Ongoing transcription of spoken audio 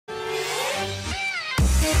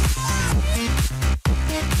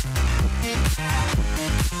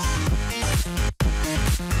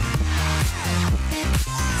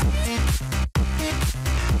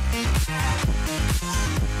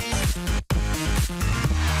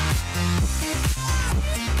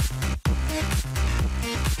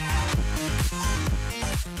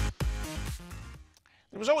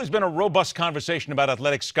always been a robust conversation about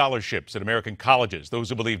athletic scholarships at American colleges. Those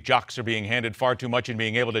who believe jocks are being handed far too much in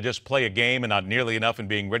being able to just play a game and not nearly enough in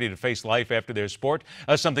being ready to face life after their sport.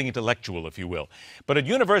 Something intellectual, if you will. But at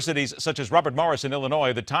universities such as Robert Morris in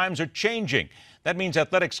Illinois, the times are changing. That means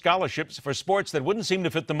athletic scholarships for sports that wouldn't seem to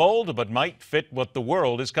fit the mold, but might fit what the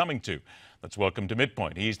world is coming to. Let's welcome to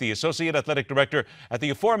Midpoint. He's the Associate Athletic Director at the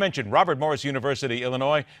aforementioned Robert Morris University,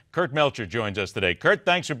 Illinois. Kurt Melcher joins us today. Kurt,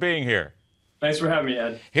 thanks for being here. Thanks for having me,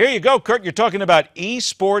 Ed. Here you go, Kurt. You're talking about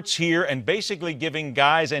eSports here and basically giving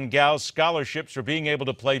guys and gals scholarships for being able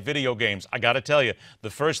to play video games. I got to tell you,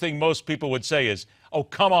 the first thing most people would say is, oh,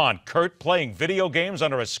 come on, Kurt, playing video games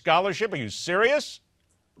under a scholarship? Are you serious?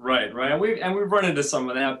 Right. And we've run into some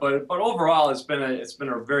of that, but overall, it's been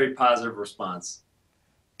a very positive response.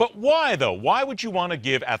 But why, though? Why would you want to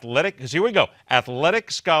give athletic, because here we go,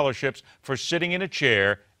 athletic scholarships for sitting in a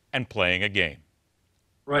chair and playing a game?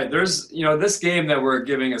 Right. There's, this game that we're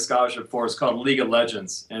giving a scholarship for is called League of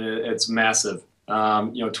Legends, and it's massive.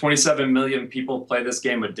 27 million people play this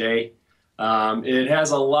game a day. It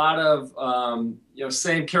has a lot of,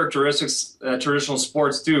 same characteristics traditional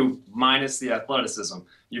sports do, minus the athleticism.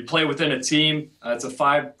 You play within a team. It's a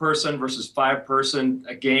 5-person versus 5-person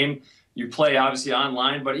game. You play obviously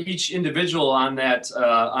online, but each individual on that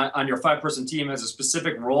on your 5-person team has a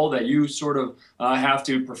specific role that you sort of have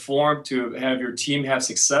to perform to have your team have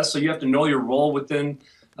success. So you have to know your role within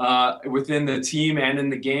the team and in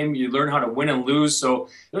the game. You learn how to win and lose. So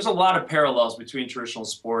there's a lot of parallels between traditional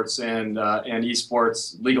sports and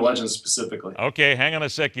eSports, League of Legends specifically. Okay, hang on a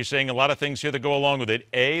sec. You're saying a lot of things here that go along with it.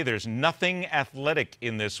 A, there's nothing athletic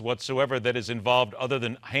in this whatsoever that is involved other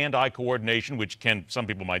than hand-eye coordination, which some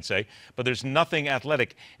people might say, but there's nothing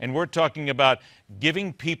athletic. And we're talking about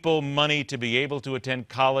giving people money to be able to attend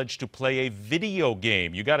college to play a video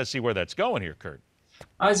game. You got to see where that's going here, Kurt.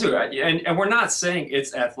 I do, and we're not saying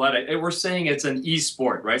it's athletic. We're saying it's an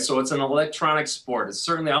e-sport, right? So it's an electronic sport. It's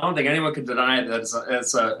certainly, I don't think anyone could deny that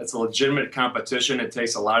it's a legitimate competition. It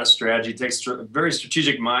takes a lot of strategy. It takes very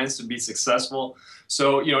strategic minds to be successful.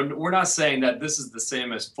 So, we're not saying that this is the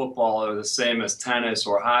same as football or the same as tennis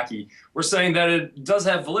or hockey. We're saying that it does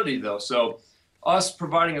have validity, though. So us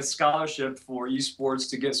providing a scholarship for esports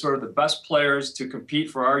to get sort of the best players to compete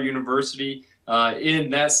for our university in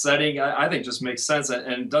that setting, I think just makes sense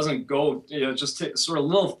and doesn't go, just sort of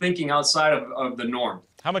little thinking outside of the norm.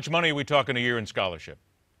 How much money are we talking a year in scholarship?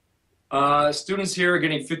 Students here are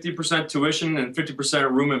getting 50% tuition and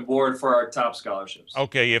 50% room and board for our top scholarships.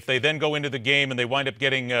 Okay, if they then go into the game and they wind up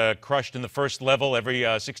getting crushed in the first level every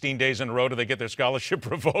 16 days in a row, do they get their scholarship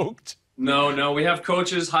revoked? No, we have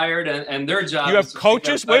coaches hired and their job You have is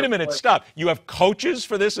coaches? Wait a minute, stop. You have coaches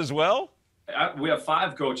for this as well? We have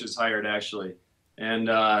 5 coaches hired, actually, and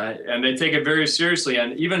they take it very seriously.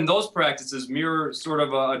 And even those practices mirror sort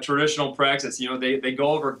of a traditional practice. They go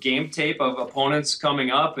over game tape of opponents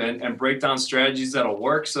coming up and break down strategies that'll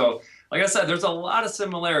work. So, like I said, there's a lot of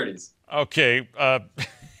similarities. Okay.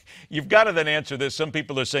 You've got to then answer this. Some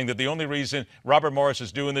people are saying that the only reason Robert Morris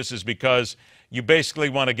is doing this is because you basically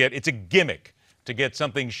want to it's a gimmick to get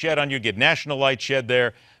something shed on you, get national light shed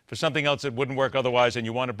there for something else that wouldn't work otherwise, and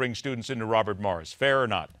you want to bring students into Robert Morris. Fair or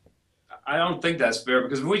not? I don't think that's fair,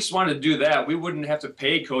 because if we just wanted to do that, we wouldn't have to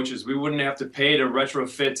pay coaches. We wouldn't have to pay to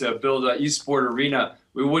retrofit to build an eSport arena.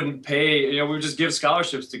 We wouldn't pay, we would just give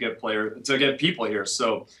scholarships to get people here.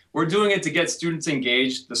 So we're doing it to get students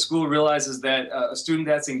engaged. The school realizes that a student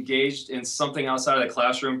that's engaged in something outside of the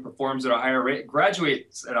classroom performs at a higher rate,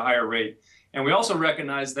 graduates at a higher rate. And we also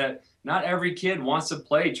recognize that not every kid wants to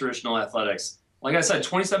play traditional athletics. Like I said,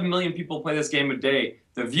 27 million people play this game a day.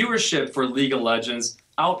 The viewership for League of Legends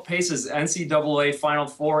outpaces NCAA Final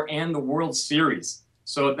Four and the World Series.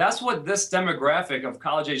 So that's what this demographic of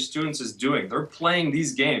college-age students is doing. They're playing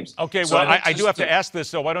these games. Okay, so well, I do have to ask this,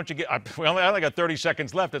 though. Why don't you I only got 30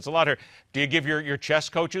 seconds left. It's a lot here. Do you give your chess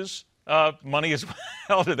coaches money as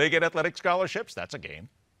well? Do they get athletic scholarships? That's a game.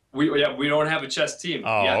 We don't have a chess team.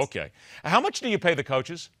 Oh, yes. Okay. How much do you pay the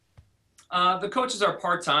coaches? The coaches are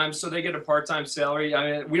part-time, so they get a part-time salary.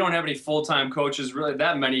 I mean, we don't have any full-time coaches, really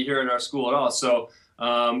that many here at our school at all. So,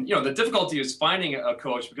 the difficulty is finding a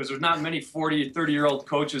coach, because there's not many 40, 30-year-old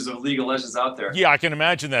coaches of League of Legends out there. Yeah, I can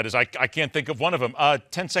imagine that. I can't think of one of them.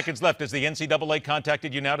 10 seconds left. Has the NCAA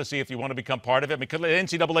contacted you now to see if you want to become part of it? Because the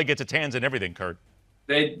NCAA gets its hands in everything, Kurt.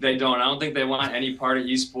 They don't. I don't think they want any part of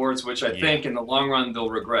eSports, which I think in the long run they'll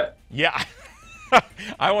regret. Yeah.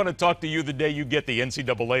 I want to talk to you the day you get the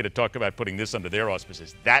NCAA to talk about putting this under their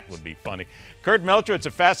auspices. That would be funny. Kurt Melcher, it's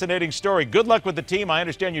a fascinating story. Good luck with the team. I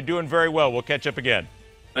understand you're doing very well. We'll catch up again.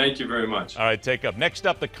 Thank you very much. All right, take up. Next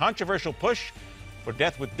up, the controversial push for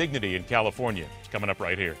death with dignity in California. It's coming up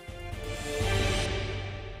right here.